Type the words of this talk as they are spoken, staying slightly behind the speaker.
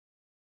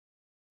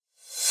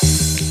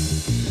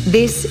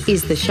This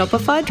is the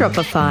Shopify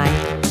Dropify,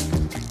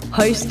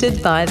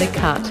 hosted by The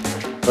Cut.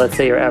 Let's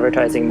say you're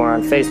advertising more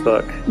on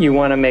Facebook. You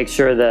want to make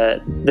sure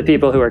that the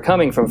people who are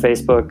coming from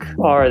Facebook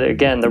are,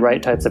 again, the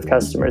right types of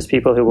customers,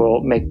 people who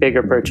will make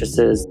bigger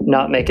purchases,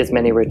 not make as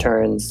many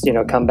returns,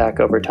 come back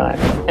over time.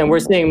 And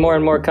we're seeing more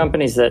and more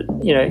companies that,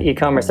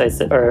 e-commerce sites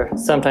that are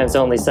sometimes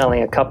only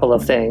selling a couple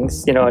of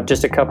things,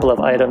 just a couple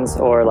of items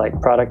or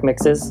like product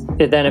mixes.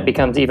 Then it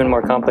becomes even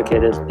more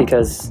complicated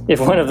because if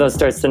one of those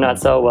starts to not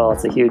sell well,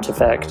 it's a huge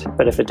effect.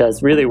 But if it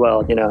does really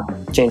well,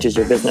 changes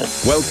your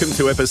business. Welcome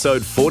to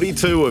episode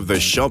 42 of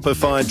the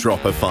Shopify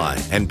Dropify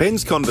and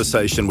Ben's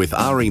conversation with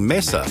Ari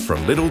Messer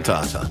from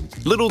Littledata.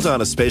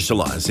 Littledata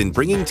specialise in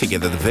bringing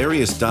together the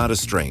various data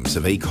streams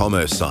of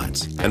e-commerce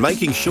sites and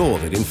making sure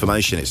that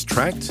information is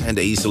tracked and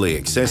easily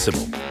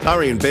accessible.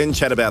 Ari and Ben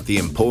chat about the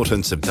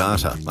importance of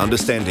data,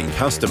 understanding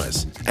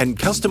customers, and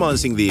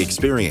customising the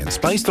experience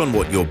based on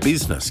what your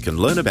business can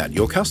learn about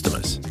your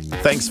customers.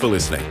 Thanks for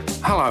listening.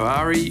 Hello,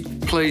 Ari.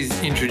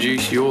 Please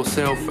introduce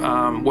yourself.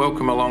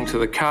 Welcome along to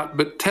The Cut,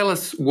 but tell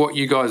us what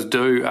you guys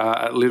do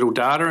at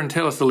Littledata and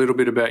tell us a little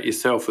bit about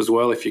yourself as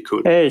well, if you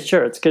could. Hey,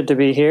 sure. It's good to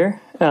be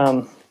here.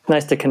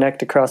 Nice to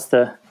connect across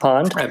the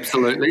pond.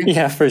 Absolutely.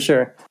 Yeah, for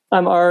sure.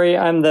 I'm Ari.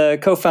 I'm the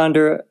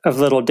co-founder of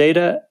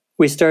Littledata.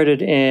 We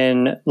started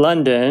in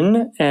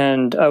London,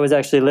 and I was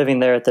actually living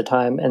there at the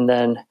time. And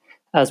then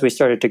as we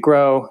started to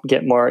grow,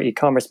 get more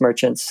e-commerce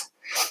merchants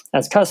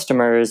as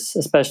customers,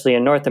 especially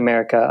in North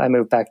America, I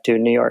moved back to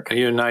New York. Are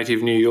you a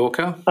native New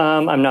Yorker?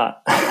 I'm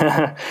not.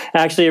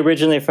 Actually,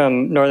 originally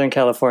from Northern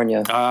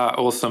California.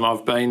 Awesome.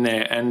 I've been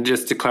there. And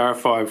just to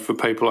clarify for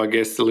people, I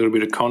guess, a little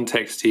bit of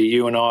context here,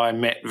 you and I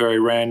met very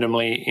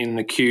randomly in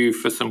the queue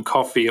for some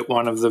coffee at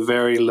one of the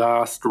very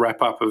last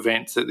wrap-up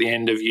events at the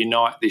end of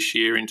Unite this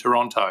year in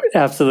Toronto.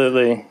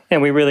 Absolutely.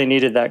 And we really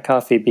needed that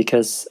coffee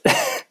because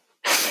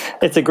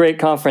it's a great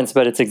conference,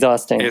 but it's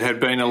exhausting. It had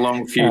been a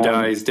long few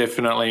days,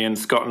 definitely, and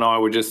Scott and I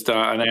were just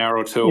an hour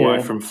or two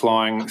away from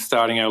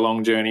starting our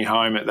long journey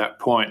home at that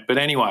point. But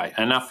anyway,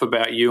 enough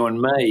about you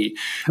and me.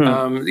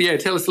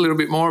 Tell us a little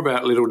bit more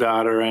about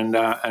Littledata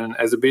and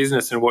as a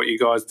business and what you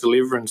guys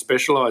deliver and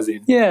specialise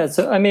in. Yeah,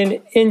 so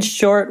in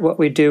short, what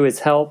we do is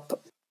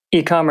help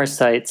e-commerce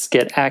sites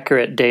get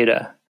accurate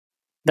data.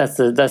 That's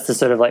the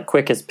sort of like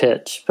quickest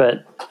pitch,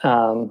 but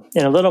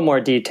in a little more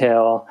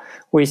detail,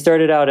 we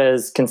started out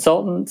as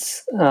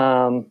consultants,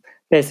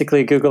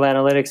 basically Google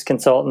Analytics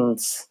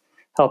consultants,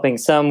 helping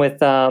some with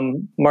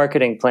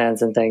marketing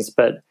plans and things.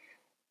 But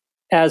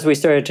as we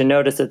started to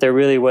notice that there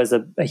really was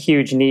a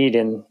huge need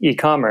in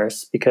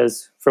e-commerce,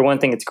 because for one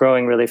thing, it's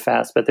growing really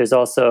fast, but there's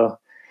also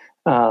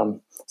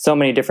so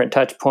many different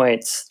touch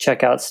points,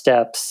 checkout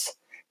steps,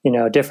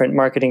 different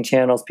marketing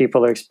channels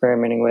people are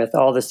experimenting with,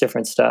 all this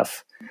different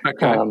stuff.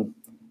 Okay.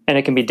 And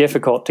it can be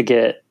difficult to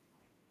get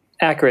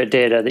accurate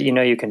data that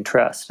you can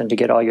trust and to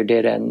get all your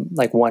data in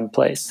like one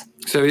place.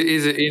 So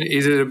is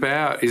it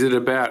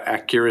about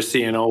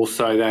accuracy and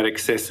also that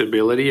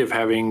accessibility of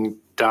having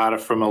data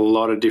from a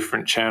lot of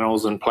different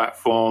channels and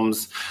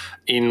platforms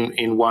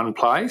in one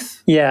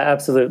place? Yeah,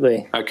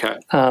 absolutely. Okay.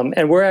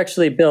 And we're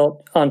actually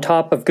built on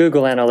top of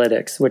Google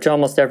Analytics, which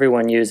almost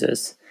everyone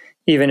uses,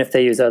 even if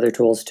they use other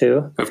tools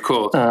too. Of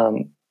course.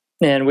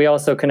 And we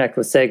also connect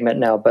with Segment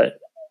now, but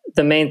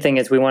the main thing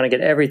is we want to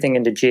get everything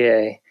into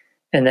GA,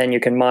 and then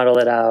you can model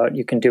it out.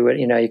 You can do it,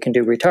 you can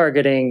do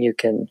retargeting. You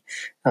can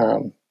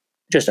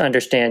just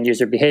understand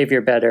user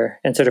behavior better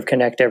and sort of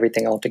connect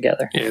everything all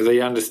together. Yeah,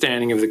 the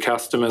understanding of the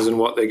customers and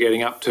what they're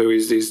getting up to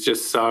is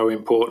just so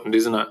important,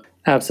 isn't it?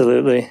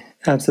 Absolutely.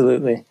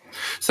 Absolutely.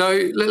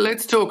 So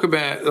let's talk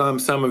about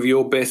some of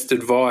your best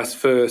advice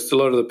first. A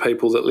lot of the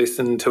people that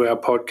listen to our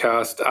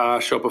podcast are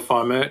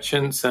Shopify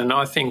merchants, and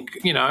I think,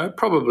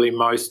 probably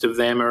most of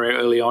them are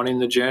early on in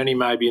the journey,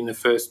 maybe in the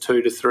first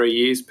 2 to 3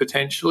 years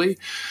potentially.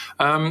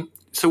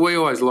 So we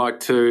always like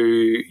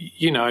to,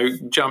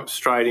 jump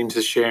straight into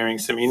sharing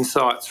some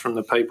insights from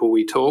the people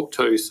we talk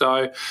to.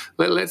 So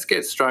let's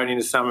get straight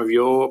into some of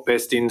your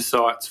best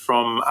insights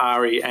from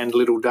Ari and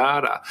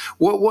Littledata.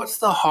 What's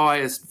the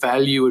highest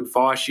value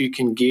advice you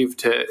can give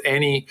to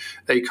any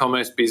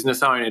e-commerce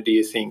business owner, do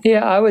you think?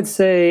 Yeah, I would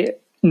say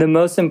the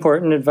most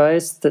important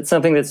advice, that's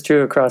something that's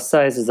true across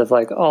sizes of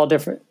like all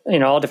different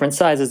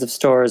sizes of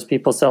stores,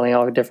 people selling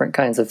all different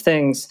kinds of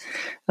things,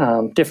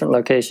 different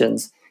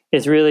locations,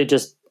 is really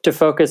just to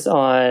focus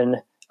on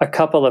a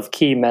couple of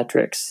key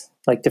metrics,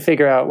 like to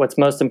figure out what's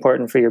most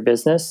important for your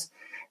business.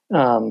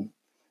 And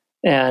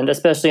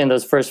especially in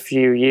those first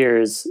few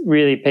years,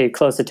 really pay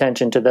close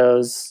attention to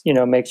those,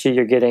 make sure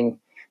you're getting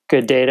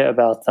good data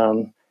about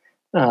them.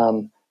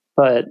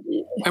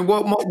 And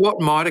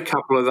what might a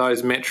couple of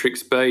those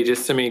metrics be?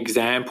 Just some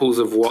examples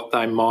of what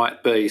they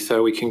might be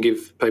so we can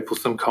give people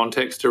some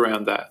context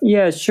around that.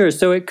 Yeah, sure.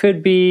 So it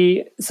could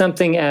be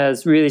something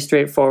as really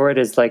straightforward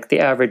as like the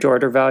average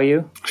order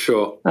value.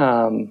 Sure.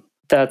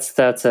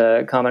 That's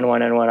a common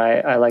one and one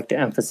I like to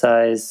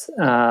emphasize.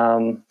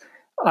 I'm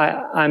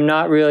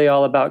not really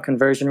all about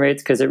conversion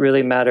rates because it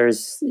really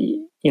matters.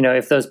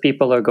 if those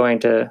people are going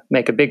to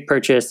make a big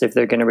purchase, if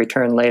they're going to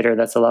return later,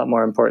 that's a lot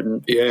more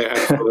important. Yeah,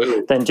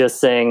 absolutely. than just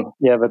saying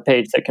you have a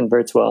page that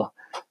converts well.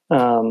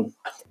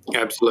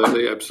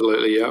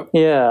 Absolutely, yeah.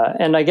 Yeah,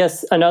 and I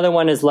guess another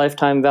one is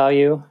lifetime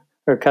value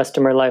or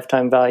customer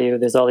lifetime value.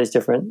 There's all these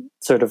different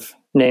sort of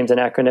names and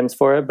acronyms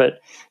for it, but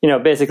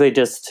basically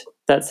just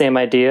that same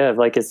idea of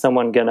like, is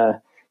someone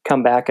gonna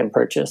come back and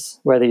purchase,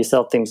 whether you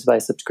sell things by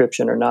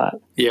subscription or not?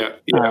 Yeah.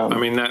 I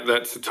mean,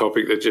 that's a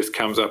topic that just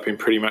comes up in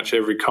pretty much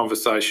every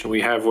conversation we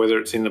have, whether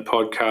it's in the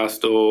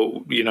podcast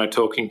or,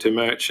 talking to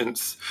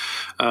merchants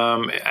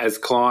as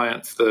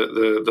clients.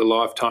 The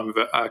lifetime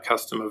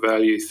customer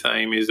value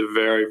theme is a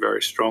very,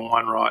 very strong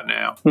one right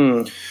now.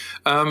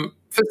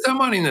 For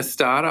someone in the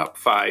startup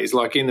phase,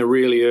 like in the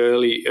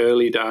really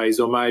early days,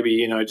 or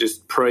maybe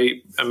just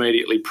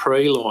immediately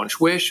pre-launch,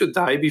 where should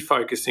they be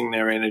focusing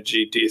their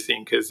energy? Do you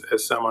think, as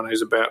someone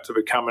who's about to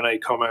become an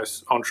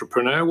e-commerce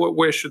entrepreneur,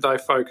 where should they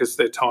focus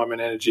their time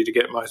and energy to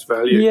get most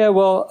value? Yeah,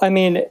 well, I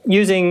mean,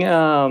 using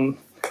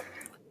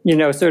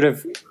sort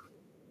of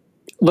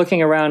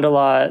looking around a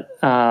lot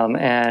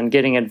and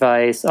getting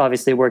advice.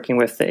 Obviously, working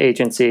with the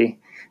agency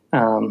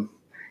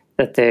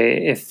that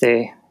if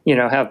they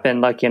have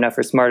been lucky enough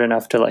or smart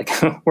enough to like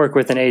work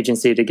with an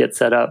agency to get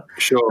set up.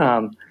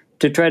 Sure.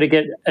 To try to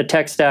get a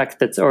tech stack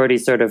that's already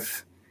sort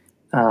of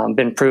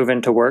been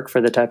proven to work for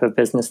the type of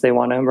business they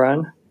want to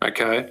run.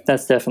 Okay.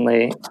 That's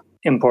definitely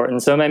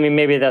important. So I mean,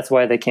 maybe that's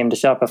why they came to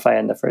Shopify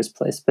in the first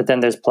place. But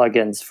then there's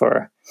plugins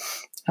for,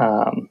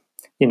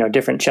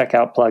 different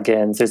checkout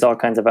plugins. There's all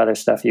kinds of other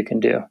stuff you can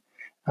do.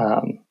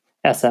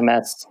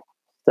 SMS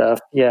stuff.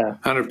 Yeah.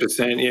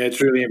 100%. Yeah, it's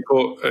really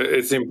important.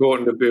 It's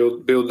important to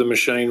build the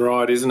machine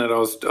right, isn't it? I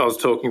was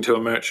talking to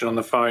a merchant on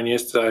the phone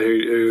yesterday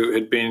who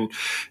had been,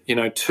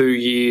 2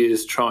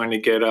 years trying to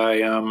get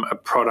a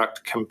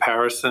product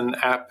comparison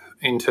app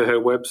into her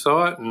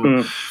website,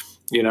 and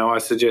I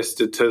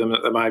suggested to them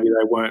that maybe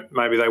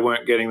they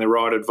weren't getting the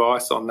right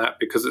advice on that,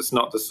 because it's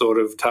not the sort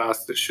of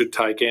task that should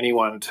take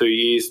anyone 2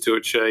 years to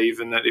achieve,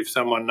 and that if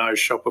someone knows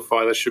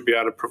Shopify, they should be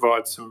able to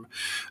provide some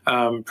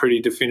pretty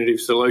definitive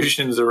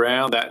solutions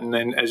around that, and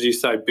then, as you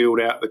say, build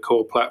out the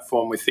core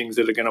platform with things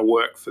that are going to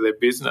work for their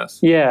business.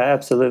 Yeah,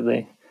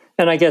 absolutely.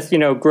 And I guess,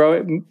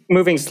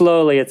 moving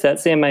slowly, it's that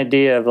same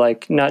idea of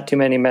like not too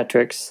many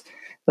metrics.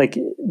 Like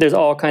there's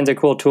all kinds of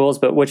cool tools,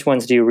 but which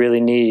ones do you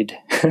really need?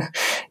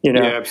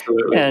 Yeah,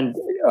 absolutely. And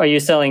are you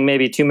selling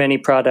maybe too many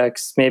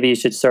products? Maybe you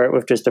should start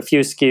with just a few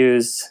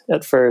SKUs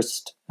at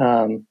first.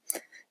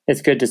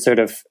 It's good to sort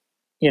of,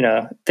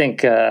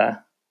 think,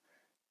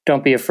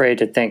 don't be afraid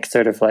to think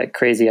sort of like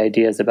crazy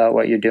ideas about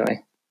what you're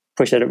doing.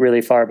 Push it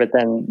really far, but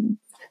then,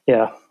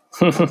 yeah.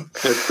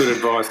 That's good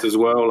advice as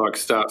well. Like,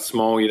 start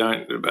small. You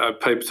don't.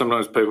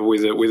 Sometimes people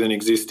with an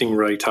existing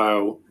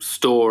retail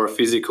store, a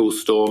physical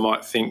store,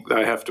 might think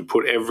they have to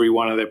put every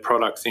one of their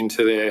products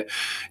into their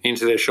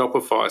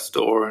Shopify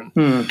store, and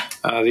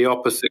the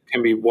opposite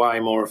can be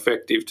way more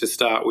effective. To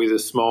start with a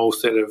small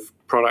set of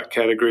product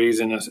categories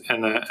and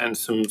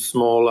some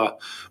smaller,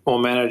 more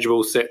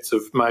manageable sets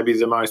of maybe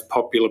the most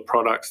popular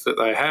products that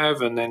they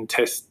have, and then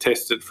test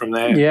it from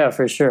there. Yeah,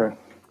 for sure.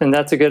 And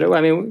that's a good,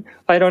 I mean,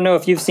 I don't know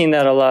if you've seen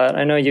that a lot.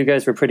 I know you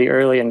guys were pretty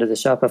early into the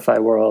Shopify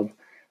world,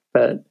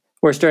 but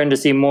we're starting to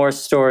see more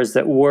stores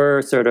that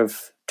were sort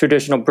of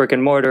traditional brick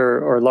and mortar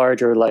or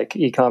larger like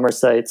e-commerce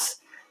sites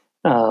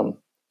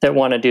that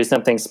want to do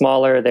something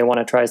smaller. They want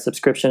to try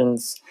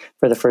subscriptions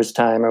for the first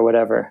time or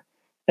whatever.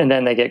 And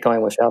then they get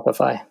going with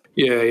Shopify.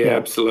 Yeah,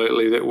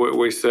 absolutely. That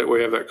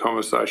we have that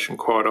conversation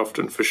quite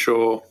often, for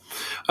sure.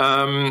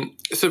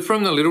 So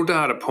from the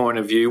Littledata point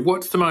of view,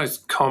 what's the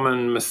most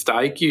common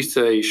mistake you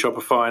see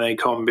Shopify and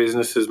e-com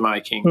businesses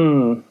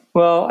making?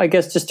 Well, I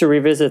guess just to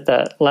revisit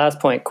that last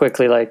point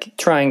quickly, like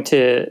trying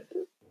to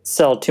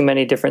sell too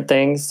many different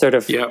things, sort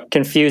of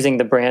confusing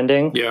the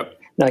branding,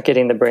 not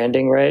getting the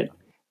branding right.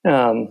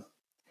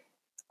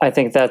 I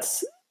think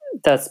that's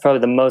probably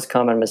the most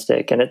common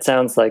mistake, and it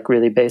sounds like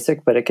really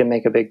basic, but it can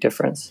make a big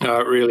difference. No,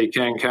 it really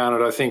can, can't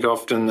it? I think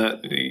often that,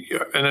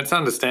 and it's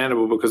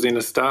understandable, because in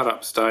a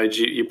startup stage,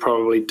 you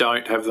probably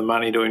don't have the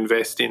money to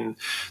invest in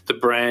the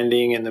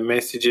branding and the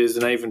messages,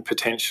 and even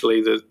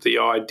potentially the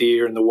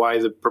idea and the way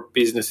the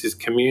business is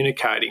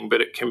communicating, but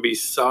it can be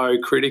so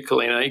critical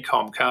in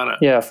e-com, can't it?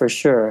 Yeah, for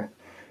sure.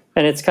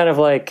 And it's kind of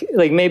like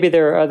maybe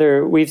there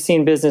are we've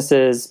seen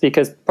businesses,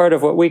 because part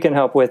of what we can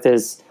help with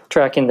is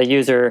tracking the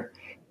user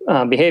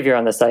behavior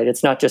on the site.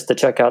 It's not just the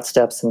checkout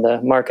steps and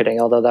the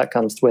marketing, although that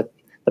comes with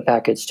the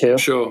package too.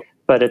 Sure.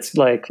 But it's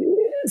like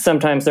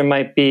sometimes there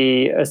might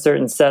be a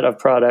certain set of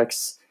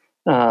products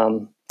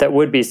that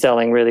would be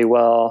selling really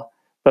well,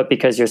 but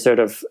because you're sort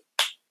of,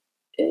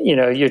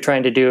 you're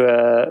trying to do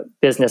a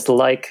business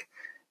like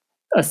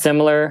a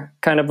similar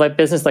kind of like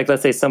business, like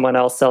let's say someone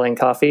else selling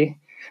coffee,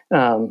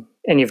 and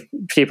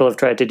people have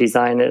tried to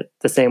design it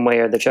the same way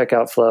or the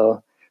checkout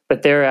flow,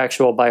 but their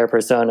actual buyer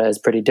persona is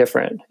pretty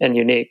different and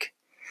unique.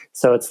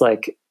 So it's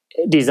like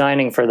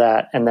designing for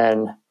that and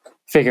then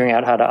figuring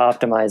out how to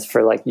optimize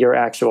for like your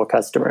actual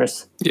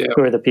customers,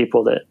 who are the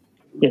people that,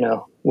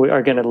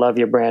 are going to love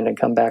your brand and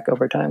come back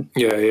over time.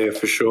 Yeah,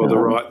 for sure.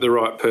 The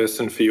right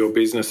person for your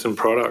business and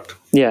product.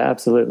 Yeah,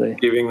 absolutely.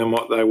 Giving them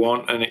what they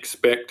want and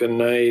expect and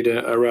need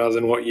rather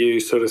than what you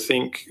sort of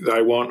think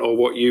they want or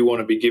what you want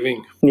to be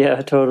giving.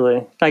 Yeah,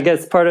 totally. I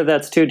guess part of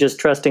that's too just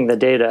trusting the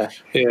data.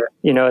 Yeah.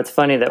 It's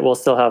funny that we'll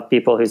still have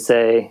people who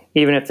say,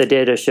 even if the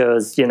data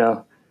shows,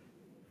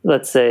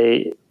 let's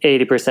say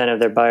 80% of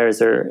their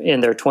buyers are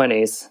in their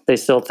 20s, they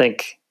still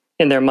think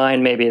in their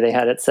mind maybe they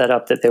had it set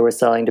up that they were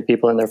selling to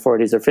people in their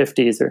 40s or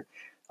 50s or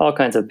all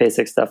kinds of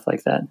basic stuff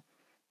like that.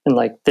 And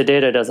the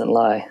data doesn't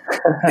lie.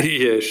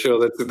 Yeah, sure.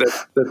 That's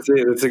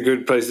it. That's a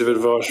good piece of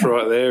advice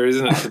right there,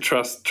 isn't it? To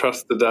trust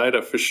the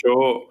data for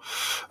sure.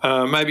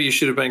 Maybe you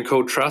should have been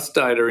called Trust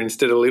Data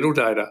instead of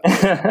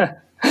Littledata.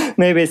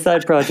 Maybe a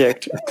side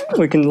project.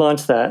 We can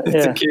launch that.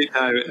 It's a cute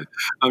name.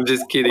 I'm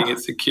just kidding.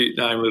 It's a cute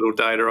name,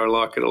 Littledata. I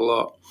like it a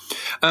lot.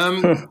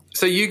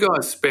 So you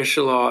guys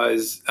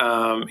specialise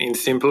in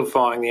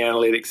simplifying the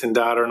analytics and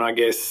data, and I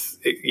guess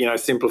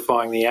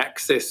simplifying the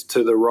access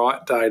to the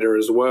right data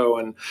as well.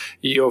 And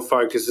your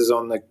focus is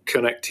on the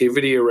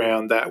connectivity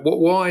around that.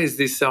 Why is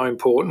this so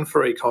important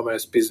for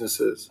e-commerce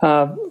businesses?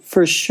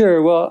 For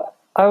sure. Well,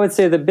 I would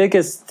say the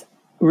biggest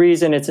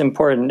reason it's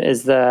important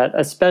is that,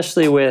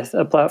 especially with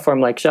a platform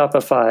like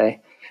Shopify,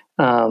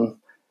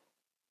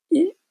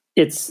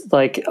 it's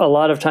like a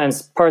lot of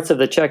times parts of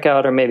the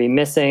checkout are maybe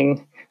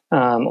missing.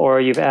 Or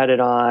you've added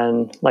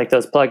on like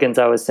those plugins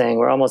I was saying,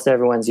 where almost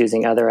everyone's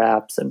using other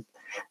apps and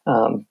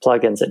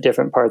plugins at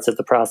different parts of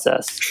the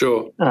process.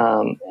 Sure.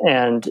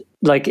 And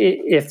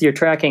if your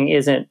tracking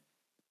isn't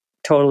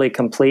totally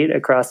complete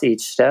across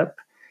each step,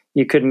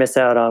 you could miss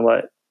out on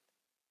what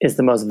is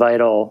the most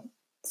vital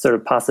sort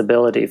of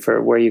possibility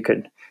for where you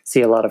could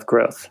see a lot of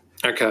growth.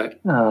 Okay.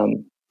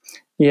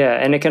 Yeah,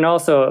 and it can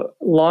also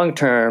long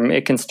term.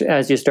 It can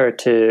as you start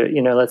to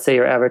let's say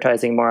you're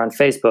advertising more on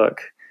Facebook.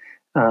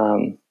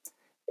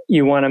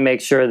 You want to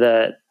make sure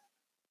that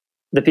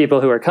the people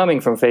who are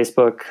coming from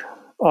Facebook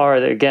are,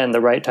 again,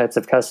 the right types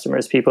of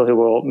customers, people who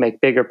will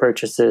make bigger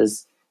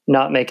purchases,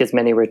 not make as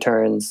many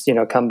returns,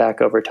 come back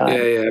over time.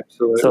 Yeah,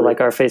 absolutely. So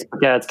our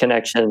Facebook ads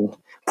connection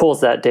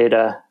pulls that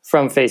data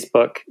from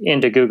Facebook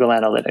into Google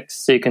Analytics.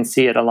 So you can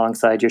see it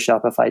alongside your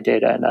Shopify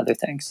data and other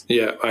things.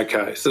 Yeah,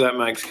 okay. So that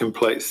makes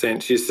complete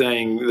sense. You're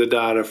seeing the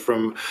data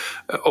from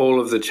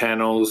all of the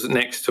channels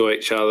next to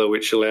each other,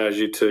 which allows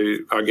you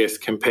to, I guess,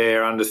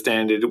 compare,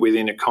 understand it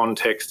within a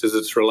context as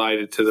it's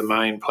related to the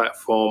main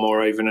platform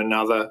or even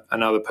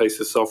another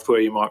piece of software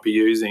you might be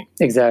using.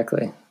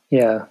 Exactly.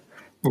 Yeah.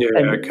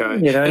 Yeah,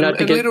 okay.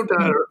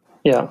 Littledata.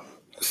 Yeah.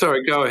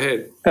 Sorry, go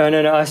ahead. Oh,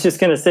 no. I was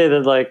just going to say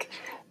that,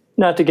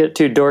 not to get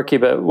too dorky,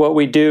 but what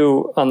we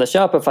do on the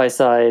Shopify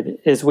side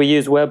is we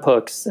use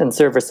webhooks and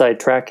server-side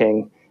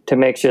tracking to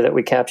make sure that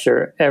we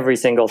capture every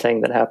single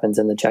thing that happens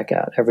in the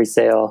checkout, every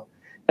sale,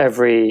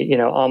 every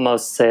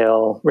almost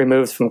sale,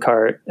 removes from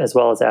cart, as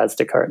well as adds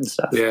to cart and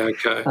stuff. Yeah,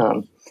 okay.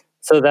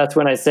 So that's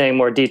when I say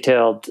more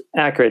detailed,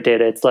 accurate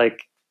data. It's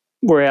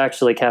we're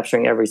actually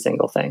capturing every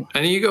single thing.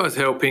 And are you guys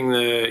helping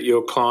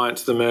your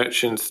clients, the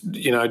merchants,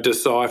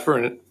 decipher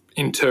and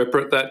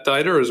interpret that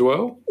data as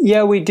well?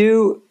 Yeah, we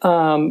do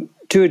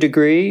to a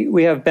degree.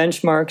 We have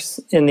benchmarks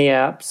in the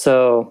app,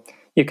 so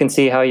you can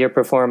see how you're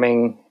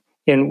performing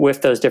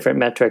with those different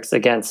metrics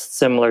against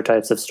similar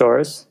types of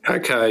stores.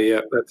 Okay,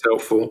 yeah, that's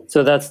helpful.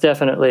 So that's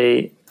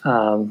definitely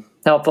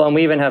helpful. And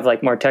we even have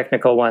more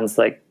technical ones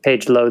like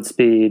page load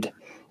speed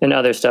and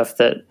other stuff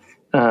that,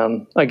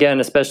 again,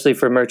 especially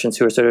for merchants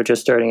who are sort of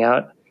just starting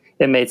out,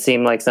 it may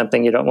seem like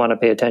something you don't want to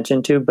pay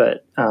attention to,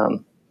 but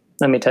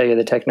let me tell you,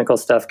 the technical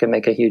stuff can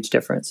make a huge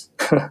difference.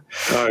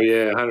 Oh,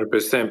 yeah,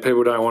 100%.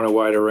 People don't want to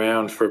wait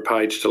around for a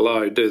page to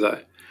load, do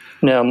they?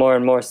 No, more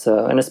and more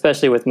so, and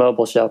especially with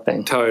mobile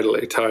shopping.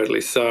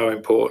 Totally. So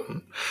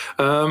important.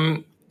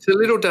 So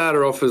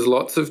Littledata offers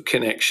lots of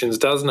connections,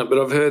 doesn't it? But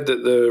I've heard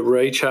that the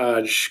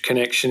recharge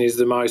connection is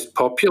the most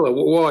popular.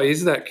 Why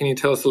is that? Can you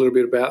tell us a little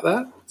bit about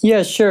that?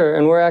 Yeah, sure.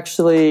 And we're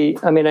actually,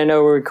 I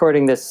know we're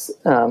recording this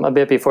a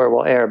bit before it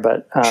will air,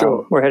 but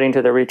sure. We're heading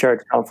to the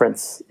Recharge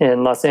conference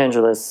in Los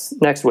Angeles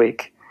next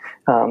week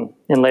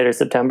in later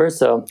September.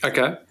 So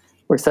okay.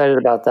 We're excited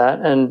about that.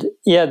 And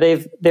yeah,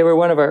 they were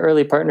one of our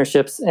early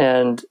partnerships,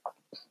 and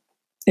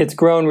it's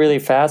grown really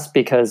fast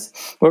because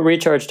what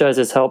Recharge does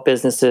is help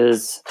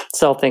businesses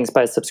sell things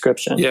by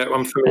subscription. Yeah,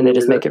 I'm familiar. And they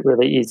just make it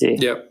really easy.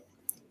 Yep.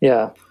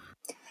 Yeah.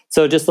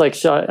 So just like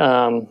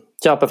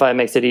Shopify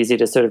makes it easy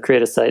to sort of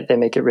create a site, they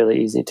make it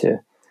really easy to,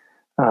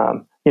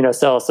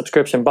 sell a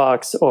subscription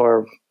box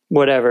or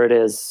whatever it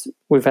is.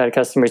 We've had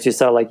customers who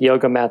sell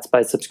yoga mats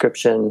by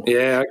subscription.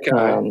 Yeah,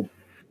 okay.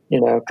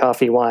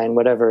 Coffee, wine,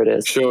 whatever it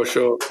is.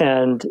 Sure.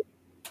 And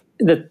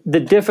the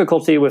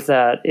difficulty with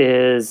that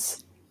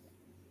is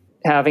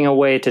having a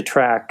way to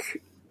track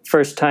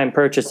first-time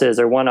purchases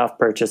or one-off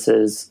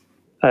purchases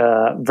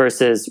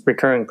versus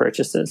recurring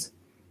purchases.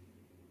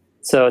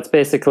 So it's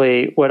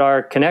basically what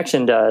our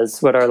connection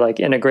does, what our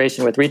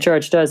integration with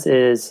Recharge does,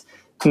 is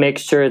make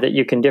sure that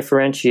you can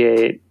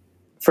differentiate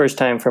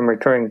first-time from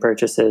recurring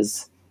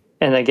purchases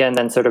and again,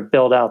 then sort of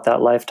build out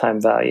that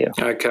lifetime value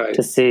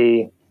to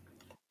see,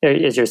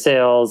 is your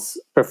sales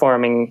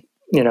performing,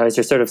 is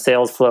your sort of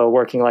sales flow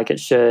working like it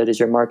should? Is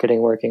your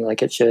marketing working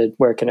like it should?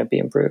 Where can it be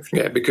improved?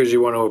 Yeah, because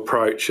you want to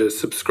approach a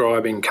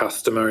subscribing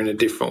customer in a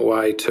different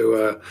way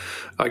to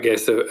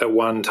a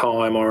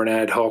one-time or an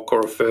ad hoc or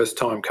a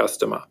first-time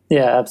customer.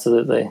 Yeah,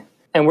 absolutely.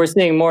 And we're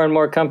seeing more and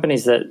more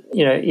companies that,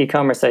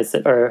 e-commerce sites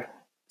that are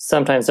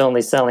sometimes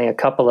only selling a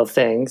couple of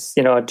things,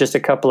 just a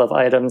couple of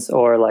items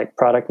or like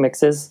product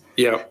mixes.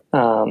 Yeah.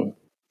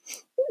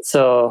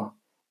 So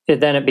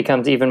then it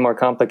becomes even more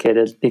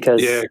complicated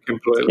because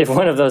completely. If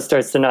one of those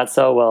starts to not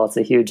sell well, it's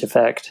a huge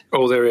effect.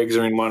 All their eggs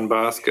are in one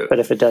basket. But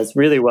if it does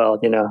really well,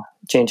 it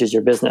changes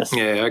your business.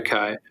 Yeah,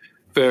 okay.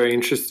 Very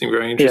interesting,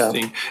 very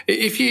interesting. Yeah,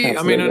 if you,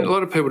 absolutely. A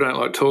lot of people don't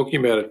like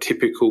talking about a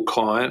typical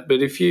client,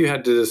 but if you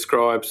had to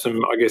describe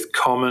some,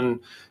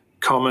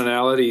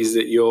 commonalities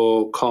that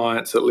your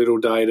clients at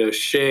Littledata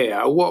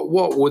share,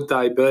 what would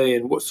they be,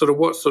 and what sort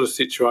of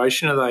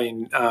situation are they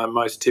in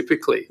most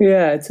typically?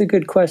 Yeah, it's a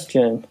good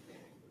question.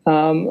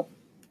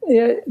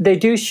 They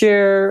do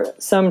share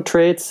some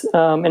traits,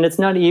 and it's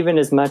not even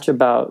as much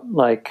about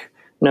like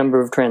number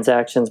of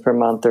transactions per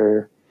month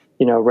or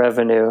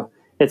revenue.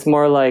 It's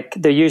more like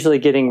they're usually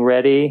getting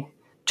ready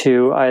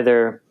to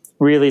either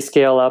really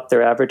scale up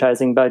their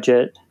advertising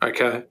budget,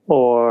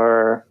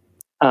 or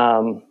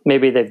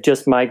maybe they've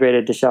just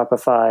migrated to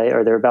Shopify,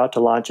 or they're about to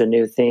launch a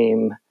new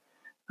theme.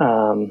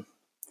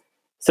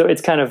 So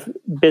it's kind of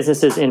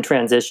businesses in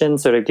transition,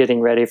 sort of getting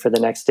ready for the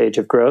next stage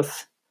of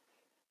growth.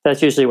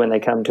 That's usually when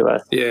they come to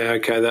us. Yeah,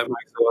 okay, that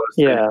makes a lot of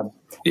sense.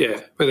 Yeah,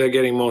 but they're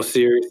getting more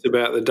serious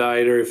about the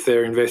data. If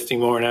they're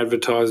investing more in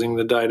advertising,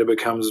 the data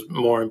becomes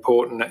more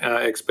important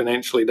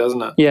exponentially,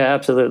 doesn't it? Yeah,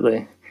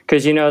 absolutely.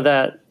 Because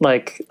that,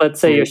 like, let's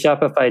say your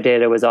Shopify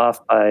data was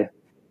off by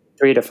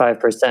 3 to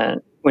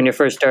 5%. When you're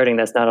first starting,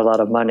 that's not a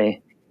lot of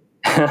money.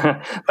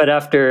 But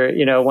after,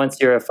 once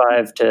you're a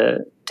 $5 to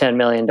 $10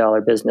 million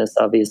business,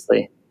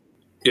 obviously,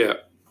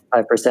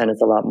 5%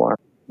 is a lot more.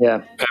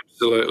 Yeah,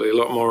 absolutely, a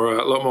lot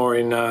more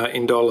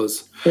in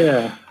dollars.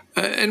 Yeah,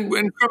 and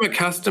from a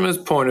customer's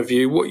point of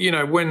view,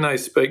 when they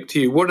speak to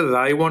you, what do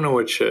they want to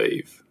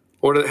achieve?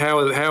 How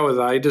are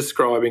they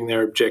describing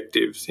their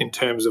objectives in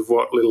terms of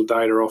what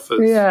Littledata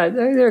offers? Yeah,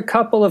 there are a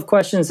couple of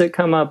questions that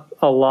come up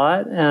a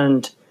lot,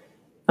 and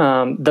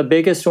the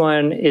biggest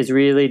one is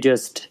really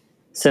just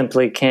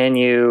simply, can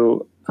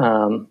you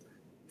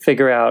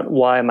figure out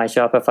why my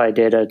Shopify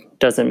data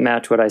doesn't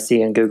match what I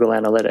see in Google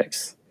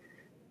Analytics?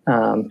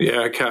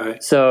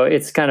 So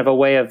it's kind of a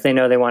way of, they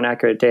know they want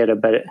accurate data,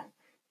 but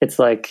it's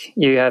like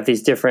you have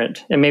these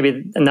different, and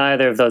maybe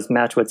neither of those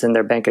match what's in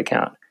their bank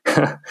account.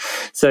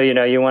 So,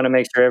 you want to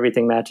make sure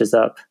everything matches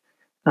up.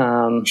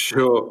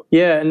 Sure.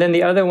 Yeah. And then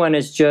the other one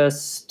is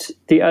just,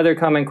 the other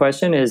common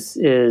question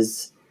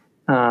is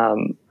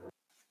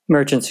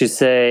merchants who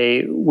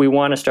say, we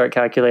want to start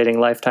calculating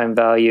lifetime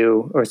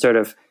value or sort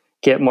of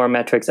get more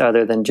metrics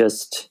other than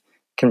just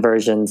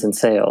conversions and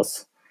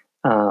sales.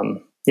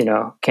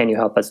 Can you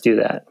help us do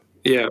that?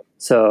 Yeah.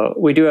 So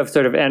we do have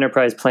sort of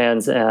enterprise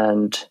plans,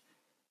 and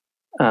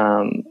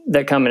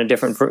that come in a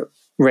different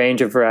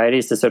range of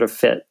varieties to sort of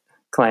fit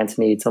clients'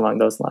 needs along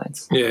those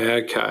lines. Yeah,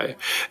 okay.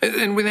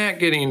 And without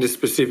getting into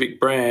specific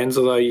brands,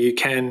 although you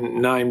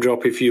can name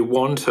drop if you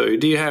want to,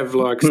 do you have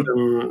like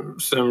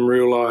some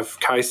real life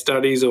case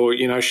studies or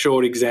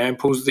short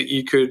examples that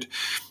you could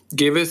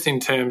give us in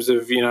terms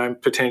of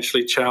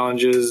potentially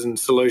challenges and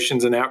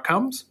solutions and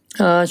outcomes?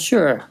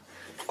 Sure.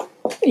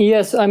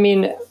 Yes,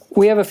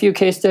 we have a few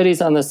case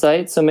studies on the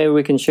site, so maybe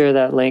we can share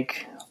that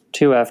link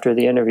too after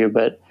the interview.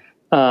 But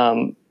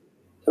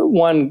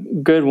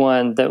one good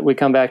one that we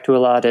come back to a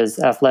lot is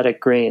Athletic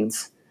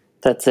Greens.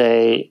 That's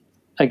a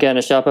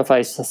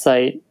Shopify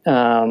site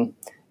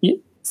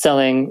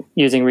selling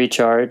using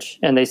Recharge,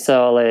 and they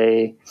sell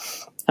a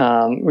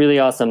really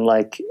awesome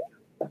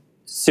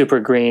super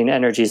green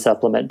energy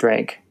supplement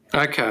drink.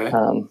 Okay.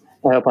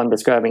 I hope I'm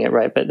describing it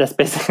right, but that's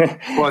basically,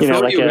 I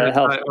thought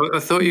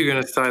you were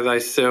going to say they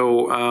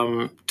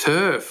sell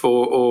turf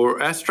or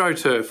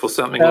AstroTurf or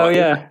something like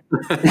that.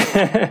 Oh,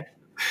 yeah.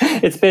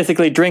 It's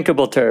basically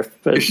drinkable turf,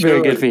 but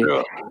very good for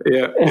you.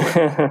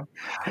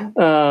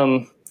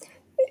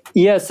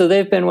 Yeah. So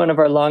they've been one of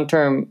our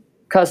long-term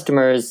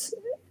customers.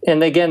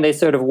 And again, they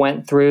sort of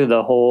went through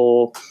the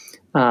whole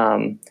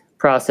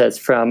process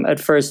from at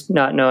first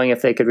not knowing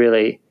if they could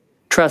really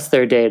trust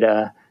their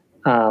data,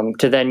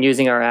 to then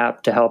using our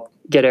app to help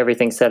get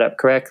everything set up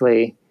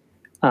correctly.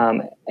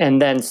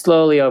 And then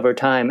slowly over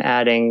time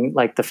adding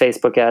like the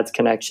Facebook ads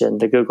connection,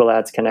 the Google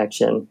ads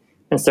connection,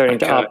 and starting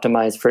to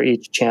optimize for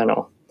each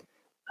channel.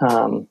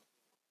 So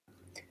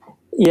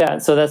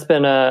that's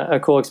been a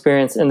cool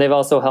experience. And they've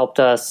also helped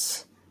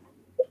us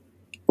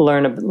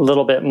learn a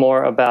little bit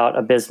more about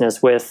a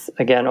business with,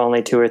 again,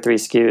 only 2 or 3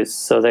 SKUs.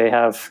 So they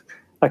have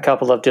a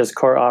couple of just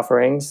core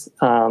offerings.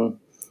 And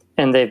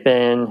they've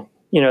been,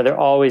 they're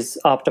always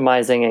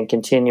optimizing and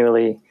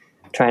continually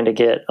trying to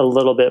get a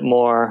little bit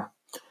more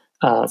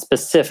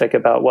specific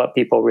about what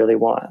people really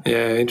want.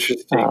 Yeah,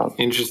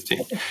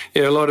 interesting.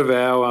 Yeah, a lot of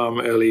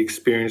our early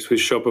experience with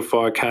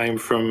Shopify came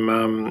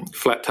from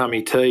Flat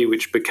Tummy Tea,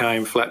 which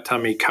became Flat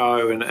Tummy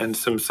Co. and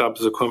some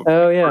subsequent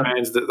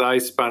brands that they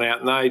spun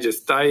out. And I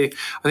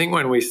think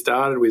when we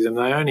started with them,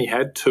 they only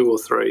had 2 or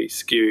 3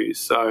 SKUs.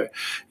 So,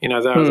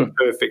 that was a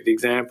perfect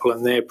example.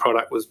 And their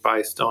product was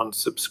based on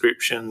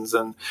subscriptions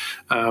and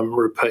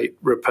repeat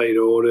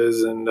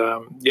orders. And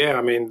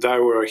they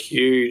were a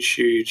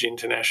huge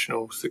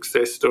international success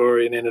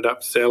story and ended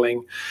up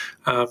selling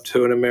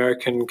to an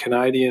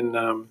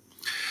American-Canadian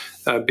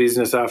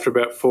business after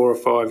about 4 or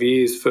 5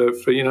 years for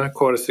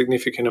quite a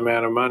significant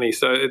amount of money.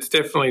 So it's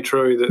definitely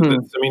true that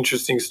some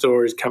interesting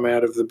stories come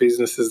out of the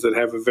businesses that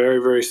have a very,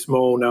 very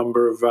small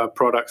number of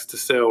products to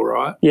sell,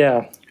 right?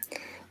 Yeah,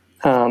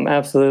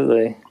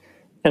 absolutely.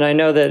 And I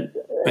know that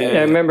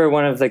I remember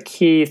one of the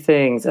key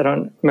things, I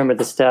don't remember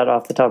the stat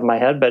off the top of my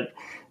head, but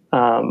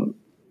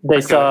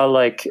they saw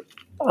like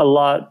a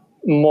lot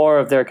more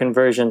of their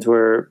conversions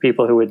were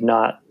people who would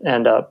not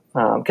end up,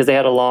 because they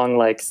had a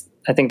long,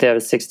 I think they have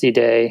a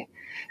 60-day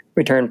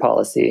return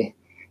policy.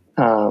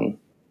 So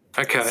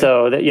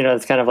that,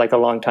 it's kind of like a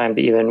long time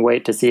to even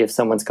wait to see if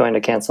someone's going to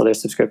cancel their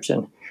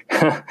subscription.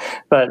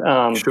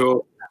 But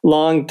sure.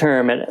 Long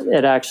term,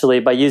 it actually,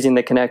 by using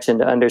the connection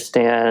to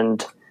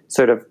understand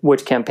sort of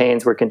which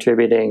campaigns were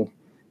contributing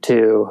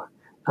to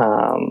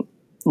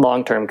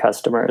long-term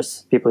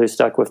customers, people who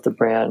stuck with the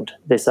brand,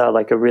 they saw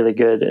like a really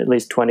good, at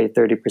least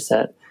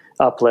 20-30%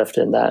 uplift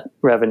in that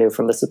revenue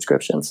from the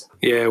subscriptions.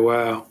 Yeah,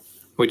 wow.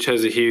 Which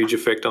has a huge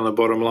effect on the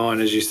bottom line,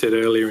 as you said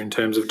earlier, in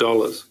terms of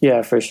dollars.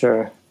 Yeah, for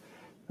sure.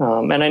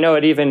 And I know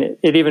it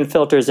even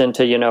filters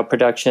into,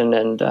 production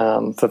and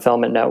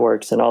fulfillment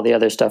networks and all the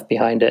other stuff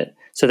behind it,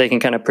 so they can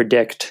kind of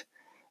predict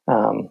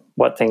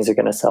what things are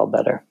going to sell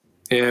better.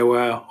 Yeah,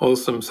 wow,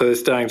 awesome. So they're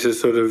starting to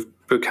sort of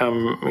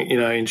become,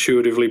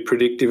 intuitively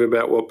predictive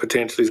about what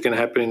potentially is going to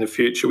happen in the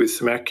future with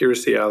some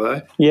accuracy, are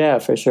they? Yeah,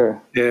 for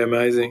sure. Yeah,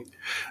 amazing.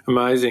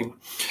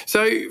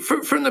 So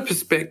from the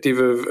perspective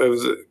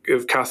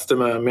of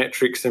customer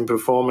metrics and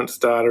performance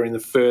data in the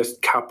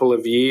first couple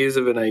of years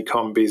of an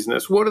e-com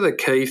business, what are the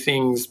key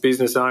things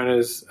business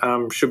owners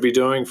should be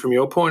doing from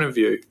your point of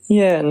view?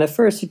 Yeah, in the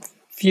first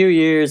few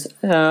years,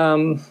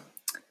 I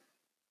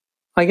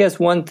guess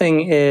one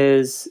thing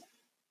is,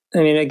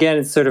 again,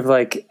 it's sort of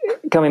like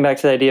coming back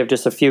to the idea of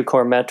just a few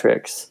core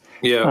metrics.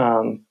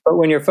 Yeah. But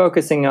when you're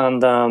focusing on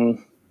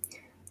them,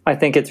 I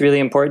think it's really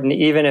important,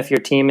 even if your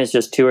team is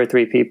just 2 or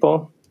 3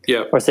 people,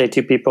 or say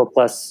 2 people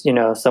plus,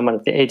 someone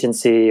at the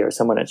agency or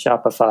someone at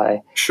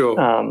Shopify.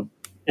 Sure.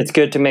 It's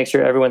good to make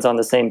sure everyone's on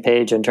the same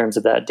page in terms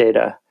of that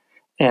data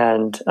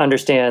and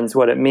understands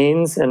what it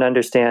means and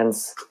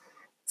understands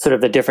sort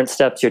of the different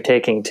steps you're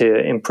taking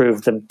to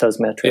improve those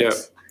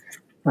metrics.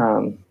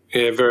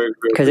 Yeah, very.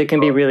 Because it can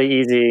be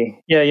really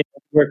easy. Yeah, you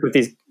work with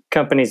these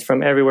companies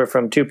from everywhere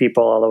from 2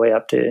 people all the way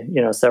up to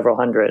several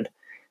hundred.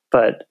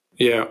 But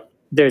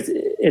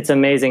it's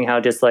amazing how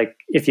just like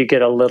if you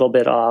get a little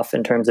bit off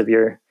in terms of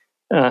your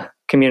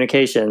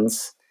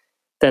communications,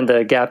 then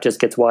the gap just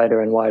gets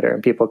wider and wider,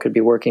 and people could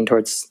be working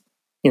towards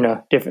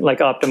different, like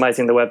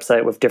optimizing the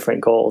website with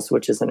different goals,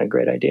 which isn't a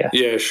great idea.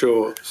 Yeah,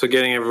 sure. So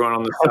getting everyone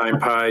on the same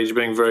page,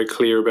 being very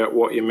clear about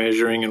what you're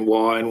measuring and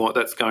why and what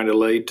that's going to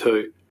lead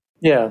to.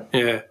 Yeah.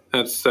 Yeah,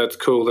 that's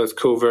cool. That's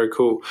cool. Very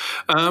cool.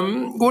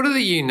 What are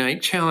the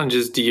unique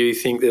challenges do you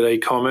think that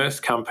e-commerce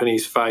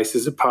companies face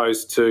as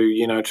opposed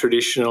to,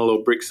 traditional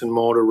or bricks and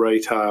mortar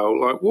retail?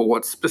 Like,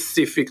 what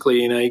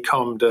specifically in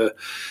e-com do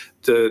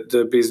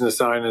business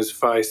owners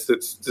face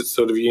that's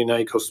sort of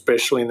unique or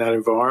special in that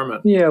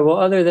environment? Yeah, well,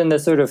 other than the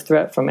sort of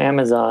threat from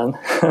Amazon,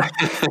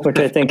 which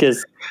I think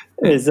is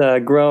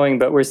growing,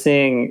 but we're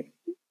seeing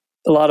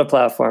a lot of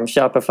platforms,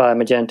 Shopify,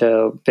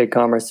 Magento,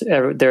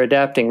 BigCommerce, they're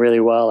adapting really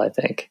well, I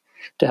think,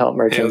 to help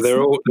merchants. Yeah,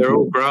 they're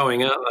all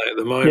growing, aren't they, at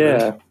the moment?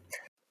 Yeah.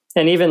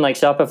 And even like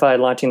Shopify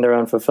launching their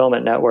own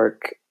fulfillment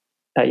network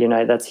at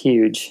Unite, that's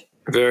huge.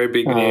 Very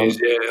big news,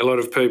 yeah. A lot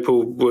of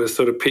people were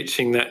sort of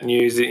pitching that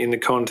news in the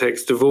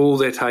context of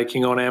they're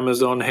taking on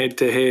Amazon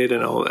head-to-head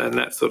and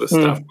that sort of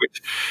stuff,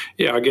 which,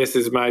 I guess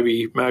is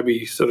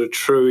maybe sort of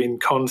true in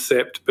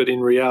concept, but in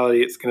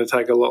reality it's going to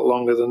take a lot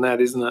longer than that,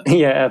 isn't it?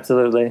 Yeah,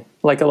 absolutely.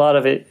 Like a lot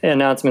of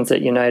announcements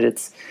at Unite,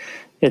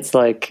 it's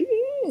like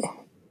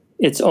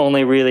it's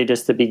only really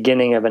just the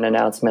beginning of an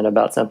announcement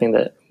about something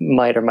that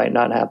might or might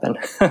not happen.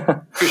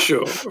 For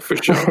sure.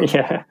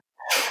 Yeah.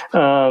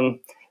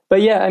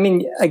 But yeah,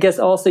 I guess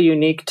also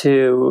unique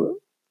to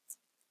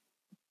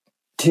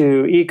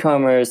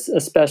e-commerce,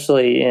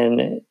 especially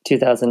in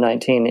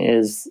 2019,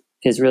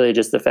 is really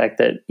just the fact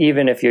that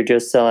even if you're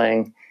just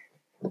selling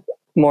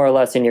more or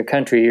less in your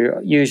country, you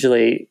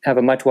usually have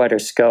a much wider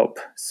scope.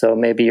 So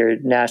maybe you're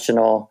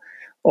national,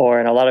 or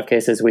in a lot of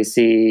cases we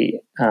see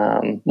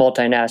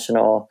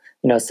multinational,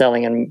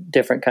 selling in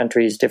different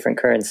countries, different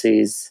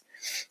currencies,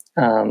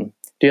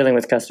 dealing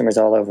with customers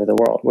all over the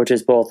world, which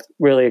is both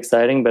really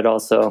exciting, but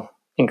also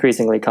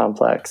increasingly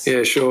complex.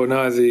 Yeah, sure.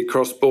 No, the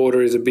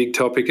cross-border is a big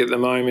topic at the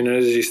moment. And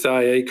as you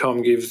say,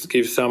 ecom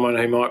gives someone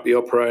who might be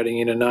operating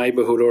in a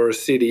neighbourhood or a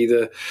city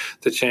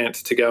the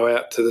chance to go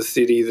out to the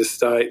city, the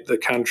state, the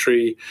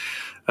country,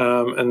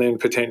 and then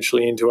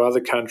potentially into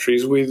other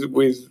countries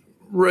with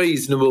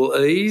reasonable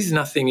ease.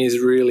 Nothing is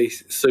really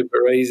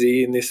super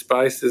easy in this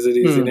space as it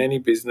is in any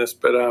business,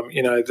 but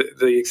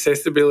the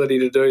accessibility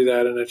to do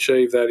that and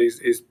achieve that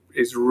is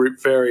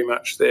very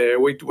much there.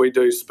 We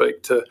do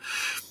speak to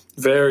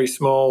very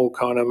small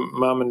kind of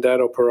mum and dad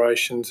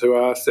operations who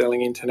are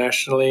selling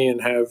internationally and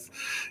have,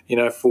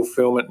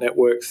 fulfillment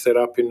networks set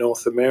up in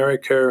North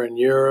America and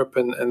Europe,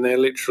 and they're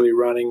literally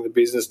running the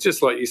business,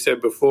 just like you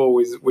said before,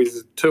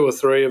 with two or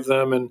three of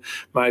them and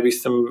maybe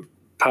some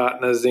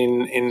partners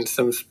in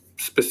some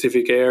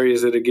specific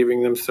areas that are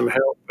giving them some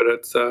help. But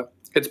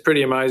it's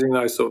pretty amazing,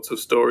 those sorts of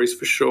stories,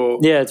 for sure.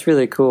 Yeah, it's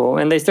really cool.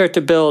 And they start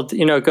to build,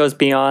 it goes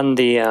beyond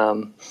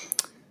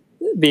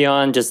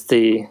beyond just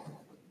the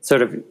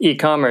sort of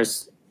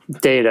e-commerce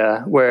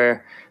data,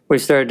 where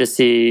we've started to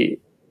see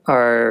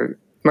our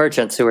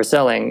merchants who are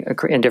selling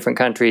in different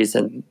countries,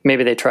 and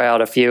maybe they try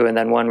out a few and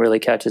then one really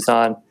catches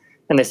on,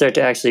 and they start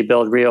to actually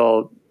build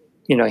real,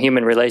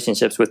 human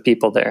relationships with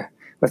people there,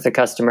 with the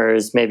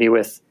customers, maybe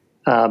with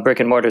brick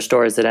and mortar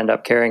stores that end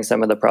up carrying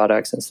some of the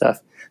products and stuff.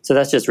 So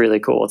that's just really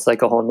cool. It's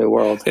like a whole new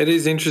world. It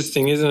is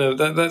interesting, isn't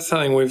it? That's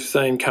something we've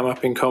seen come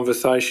up in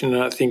conversation,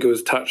 and I think it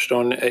was touched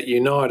on at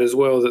Unite as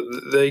well,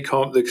 that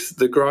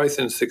the growth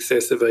and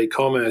success of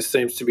e-commerce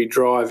seems to be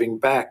driving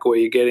back, where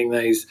you're getting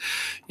these,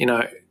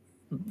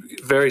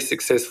 very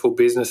successful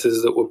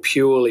businesses that were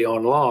purely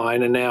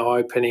online are now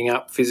opening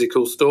up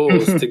physical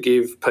stores to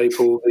give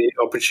people the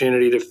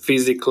opportunity to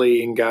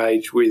physically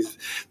engage with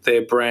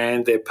their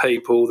brand, their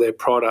people, their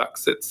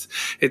products.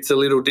 It's a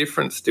little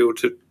different still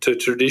to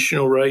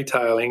traditional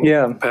retailing,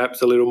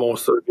 perhaps a little more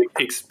sort of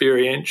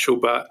experiential,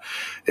 but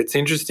it's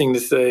interesting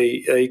to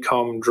see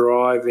e-com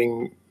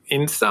driving,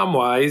 in some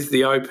ways,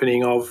 the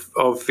opening of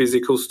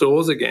physical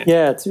stores again.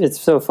 Yeah, it's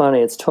so funny.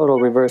 It's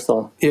total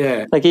reversal.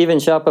 Yeah. Like even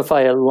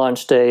Shopify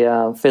launched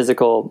a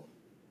physical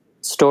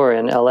store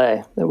in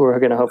LA that we're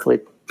going to hopefully...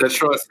 That's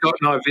right. Scott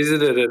and I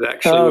visited it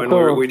actually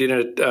cool. we did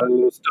a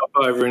little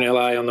stopover in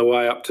LA on the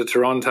way up to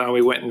Toronto, and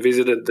we went and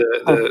visited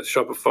the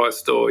Shopify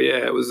store.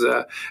 Yeah, it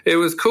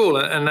was cool,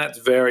 and that's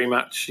very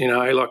much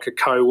like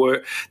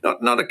a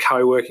not a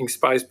co-working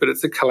space, but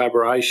it's a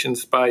collaboration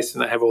space,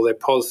 and they have all their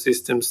POS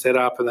systems set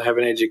up, and they have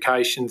an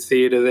education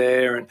theatre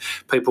there, and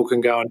people can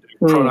go and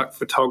do product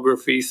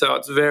photography. So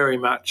it's very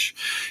much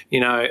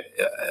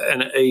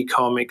an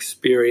e-com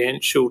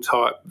experiential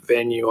type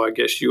venue, I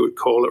guess you would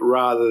call it,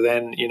 rather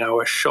than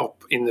a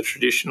shop in the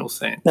traditional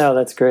sense. No,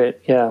 that's great.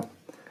 Yeah,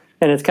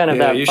 and it's kind of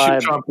that you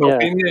vibe. Should try and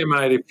pop in there,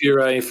 mate, if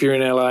you're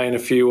in LA in a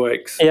few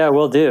weeks. Yeah,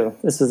 we'll do.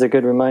 This is a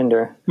good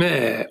reminder.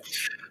 Yeah.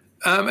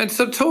 And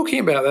so talking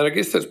about that, I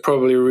guess that's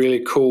probably a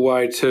really cool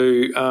way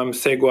to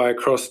segue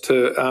across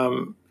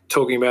to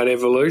talking about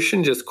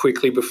evolution just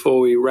quickly before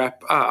we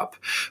wrap up.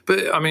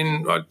 But, I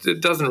mean, it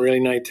doesn't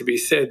really need to be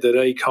said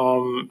that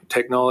e-com,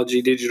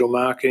 technology, digital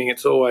marketing,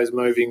 it's always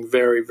moving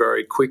very,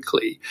 very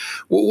quickly.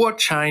 Well, what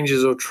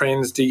changes or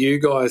trends do you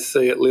guys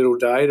see at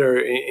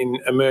Littledata in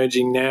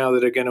emerging now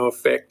that are going to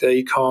affect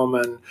e-com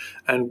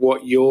and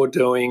what you're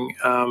doing,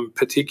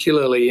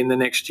 particularly in the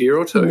next year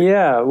or two?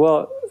 Yeah,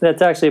 well,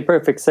 that's actually a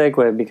perfect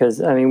segue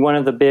because, I mean, one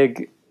of the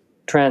big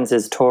trends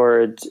is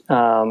toward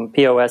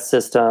POS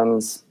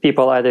systems,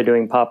 people either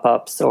doing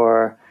pop-ups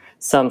or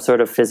some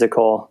sort of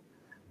physical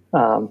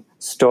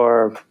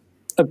store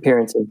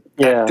appearances.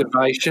 Yeah.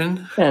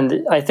 Activation.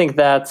 And I think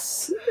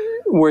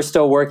we're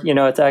still working,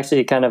 it's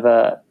actually kind of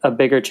a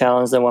bigger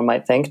challenge than one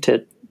might think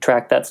to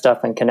track that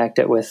stuff and connect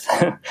it with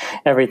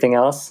everything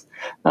else.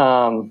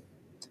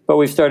 But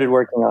we've started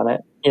working on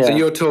it. Yeah. So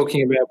you're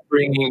talking about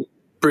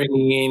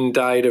bringing in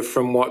data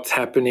from what's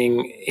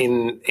happening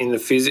at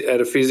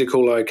a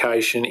physical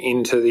location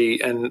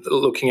and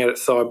looking at it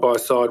side by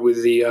side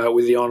with the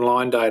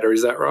online data.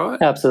 Is that right?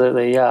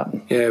 Absolutely, yeah.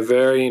 Yeah,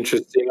 very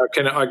interesting.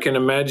 I can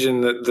imagine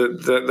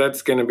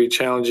that's going to be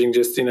challenging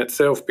just in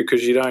itself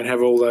because you don't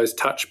have all those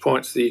touch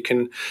points that you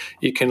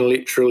can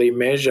literally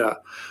measure.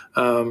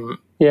 In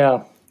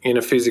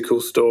a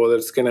physical store,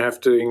 that's going to have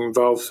to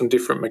involve some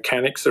different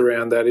mechanics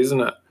around that,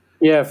 isn't it?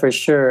 Yeah, for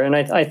sure. And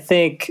I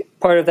think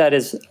part of that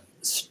is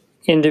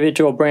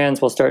individual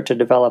brands will start to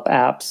develop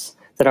apps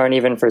that aren't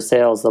even for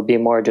sales. They'll be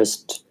more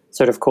just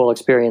sort of cool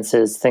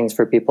experiences, things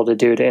for people to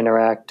do to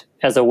interact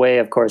as a way,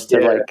 of course,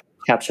 to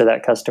capture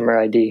that customer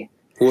ID.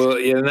 Well,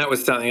 yeah, and that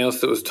was something else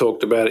that was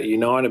talked about at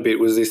Unite a bit,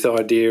 was this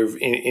idea of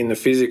in the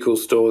physical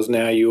stores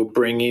now you'll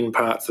bring in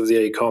parts of the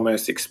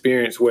e-commerce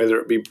experience, whether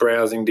it be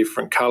browsing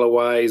different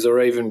colorways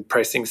or even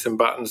pressing some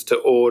buttons to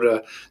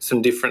order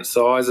some different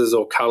sizes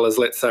or colors.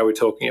 Let's say we're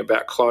talking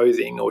about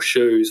clothing or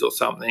shoes or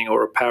something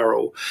or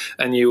apparel,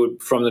 and you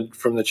would from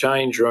the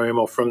change room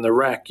or from the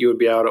rack you would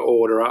be able to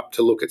order up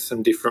to look at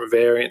some different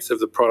variants of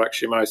the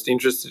products you're most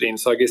interested in.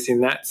 So I guess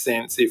in that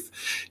sense, if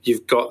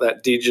you've got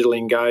that digital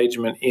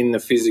engagement in the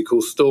physical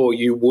store,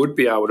 you would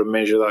be able to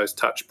measure those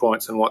touch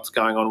points and what's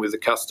going on with the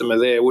customer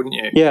there, wouldn't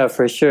you? Yeah,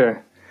 for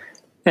sure.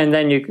 And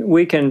then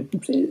we can,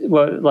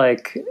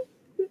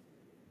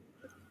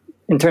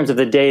 in terms of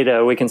the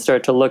data, we can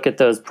start to look at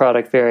those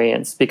product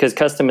variants, because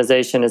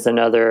customization is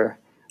another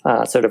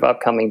sort of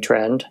upcoming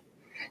trend.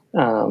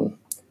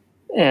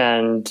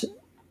 And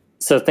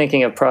so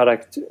thinking of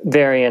product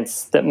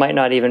variants that might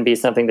not even be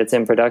something that's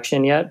in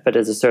production yet, but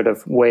as a sort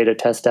of way to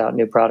test out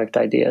new product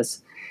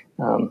ideas.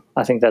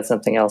 I think that's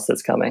something else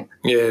that's coming.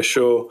 Yeah,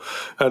 sure.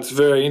 It's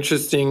very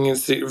interesting.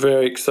 It's a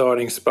very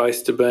exciting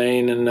space to be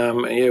in.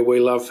 And,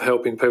 we love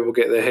helping people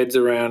get their heads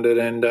around it,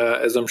 and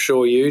as I'm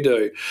sure you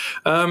do.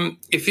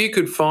 If you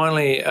could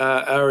finally,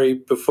 Ari,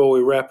 before we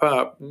wrap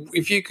up,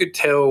 if you could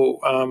tell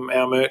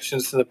our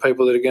merchants and the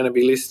people that are going to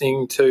be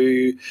listening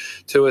to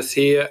us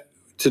here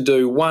to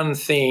do one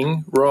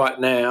thing right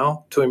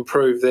now to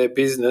improve their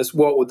business,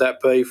 what would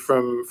that be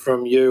from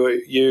you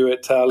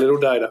at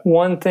Littledata?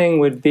 One thing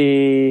would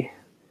be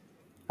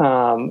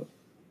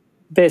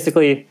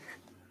basically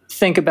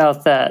think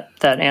about that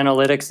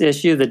analytics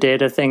issue, the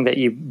data thing that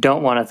you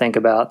don't want to think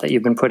about, that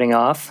you've been putting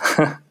off,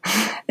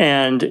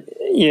 and,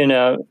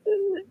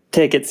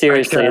 take it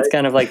seriously. Okay. It's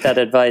kind of like that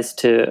advice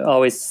to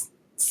always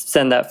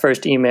send that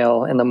first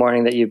email in the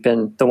morning that you've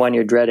been the one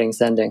you're dreading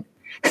sending.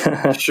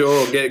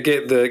 Sure,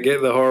 get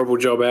the horrible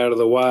job out of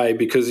the way,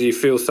 because you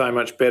feel so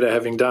much better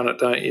having done it,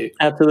 don't you?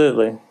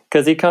 Absolutely,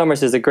 because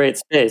e-commerce is a great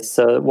space.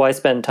 So why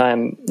spend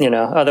time?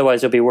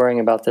 Otherwise you'll be worrying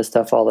about this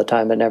stuff all the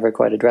time but never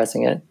quite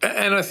addressing it.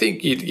 And I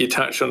think you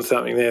touched on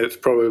something there that's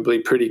probably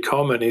pretty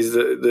common, is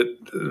that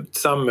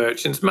some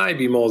merchants,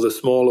 maybe more the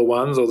smaller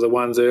ones or the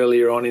ones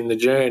earlier on in the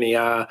journey,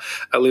 are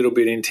a little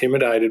bit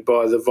intimidated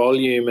by the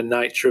volume and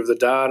nature of the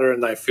data,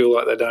 and they feel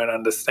like they don't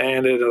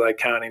understand it or they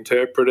can't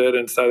interpret it,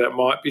 and so that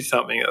might be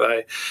something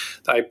that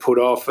they put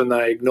off and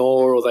they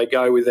ignore, or they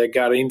go with their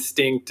gut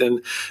instinct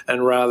and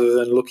rather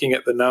than looking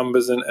at the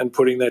numbers and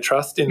putting their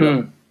trust in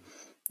them.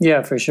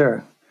 Yeah, for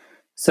sure.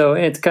 So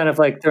it's kind of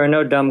like there are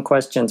no dumb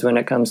questions when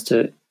it comes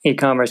to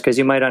e-commerce, because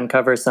you might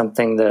uncover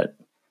something that,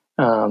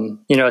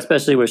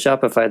 especially with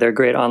Shopify, there are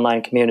great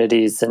online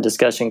communities and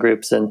discussion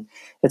groups, and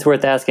it's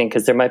worth asking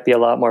because there might be a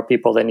lot more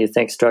people than you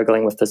think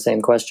struggling with the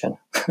same question.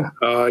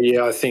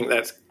 Yeah, I think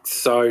that's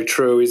so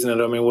true, isn't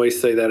it? I mean, we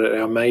see that at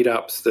our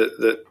meetups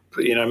that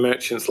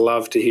merchants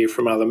love to hear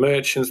from other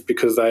merchants,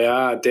 because they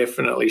are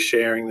definitely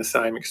sharing the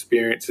same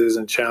experiences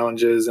and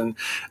challenges, and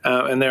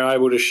they're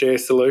able to share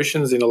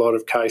solutions in a lot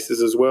of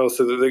cases as well.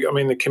 So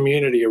the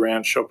community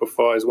around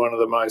Shopify is one of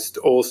the most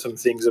awesome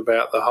things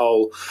about the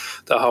whole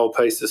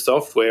piece of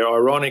software.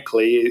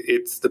 Ironically,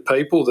 it's the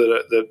people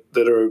that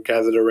are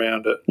gathered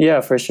around it.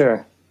 Yeah, for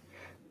sure.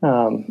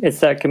 It's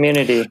that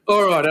community.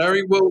 All right,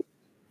 Ari. Well.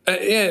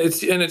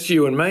 It's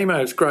you and me,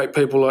 mate. It's great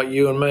people like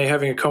you and me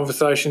having a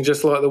conversation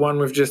just like the one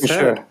we've just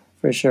had.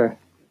 For sure.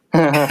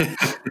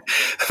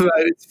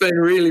 It's been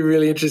really,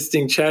 really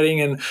interesting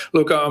chatting. And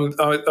look,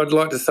 I'd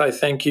like to say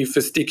thank you for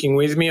sticking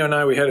with me. I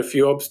know we had a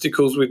few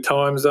obstacles with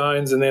time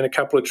zones and then a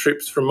couple of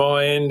trips from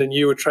my end, and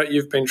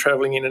you've been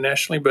travelling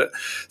internationally, but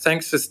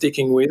thanks for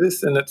sticking with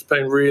us. And it's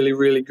been really,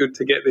 really good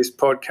to get this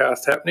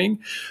podcast happening.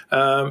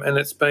 And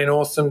it's been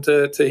awesome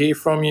to hear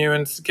from you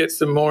and get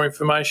some more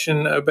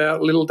information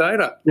about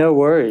Littledata. No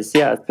worries.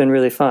 Yeah, it's been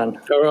really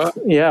fun. All right.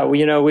 Yeah,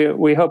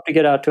 we hope to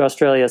get out to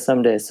Australia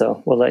someday,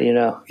 so we'll let you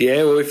know. Yeah,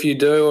 well, if you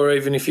do, or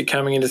even if you're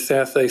coming into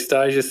Southeast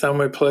Asia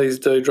somewhere, please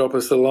do drop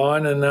us a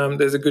line, and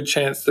there's a good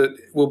chance that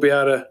we'll be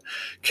able to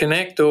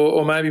connect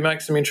or maybe make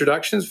some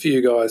introductions for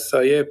you guys. So,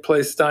 yeah,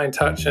 please stay in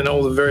touch, and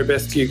all the very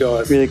best to you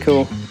guys. Really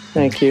cool.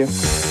 Thank you.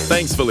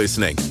 Thanks for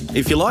listening.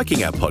 If you're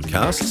liking our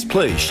podcasts,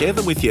 please share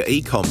them with your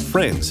e-com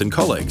friends and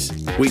colleagues.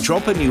 We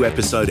drop a new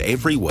episode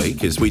every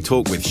week as we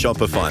talk with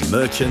Shopify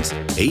merchants,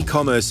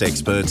 e-commerce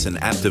experts, and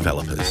app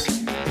developers.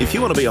 If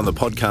you want to be on the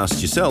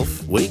podcast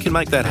yourself, we can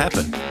make that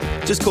happen.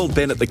 Just call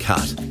Ben at The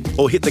Cut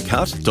or hit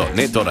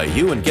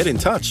thecut.net.au and get in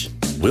touch.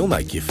 We'll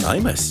make you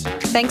famous.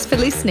 Thanks for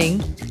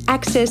listening.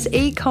 Access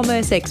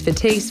e-commerce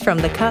expertise from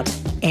The Cut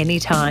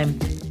anytime.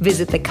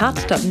 Visit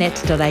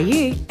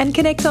thecut.net.au and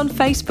connect on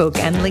Facebook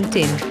and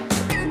LinkedIn.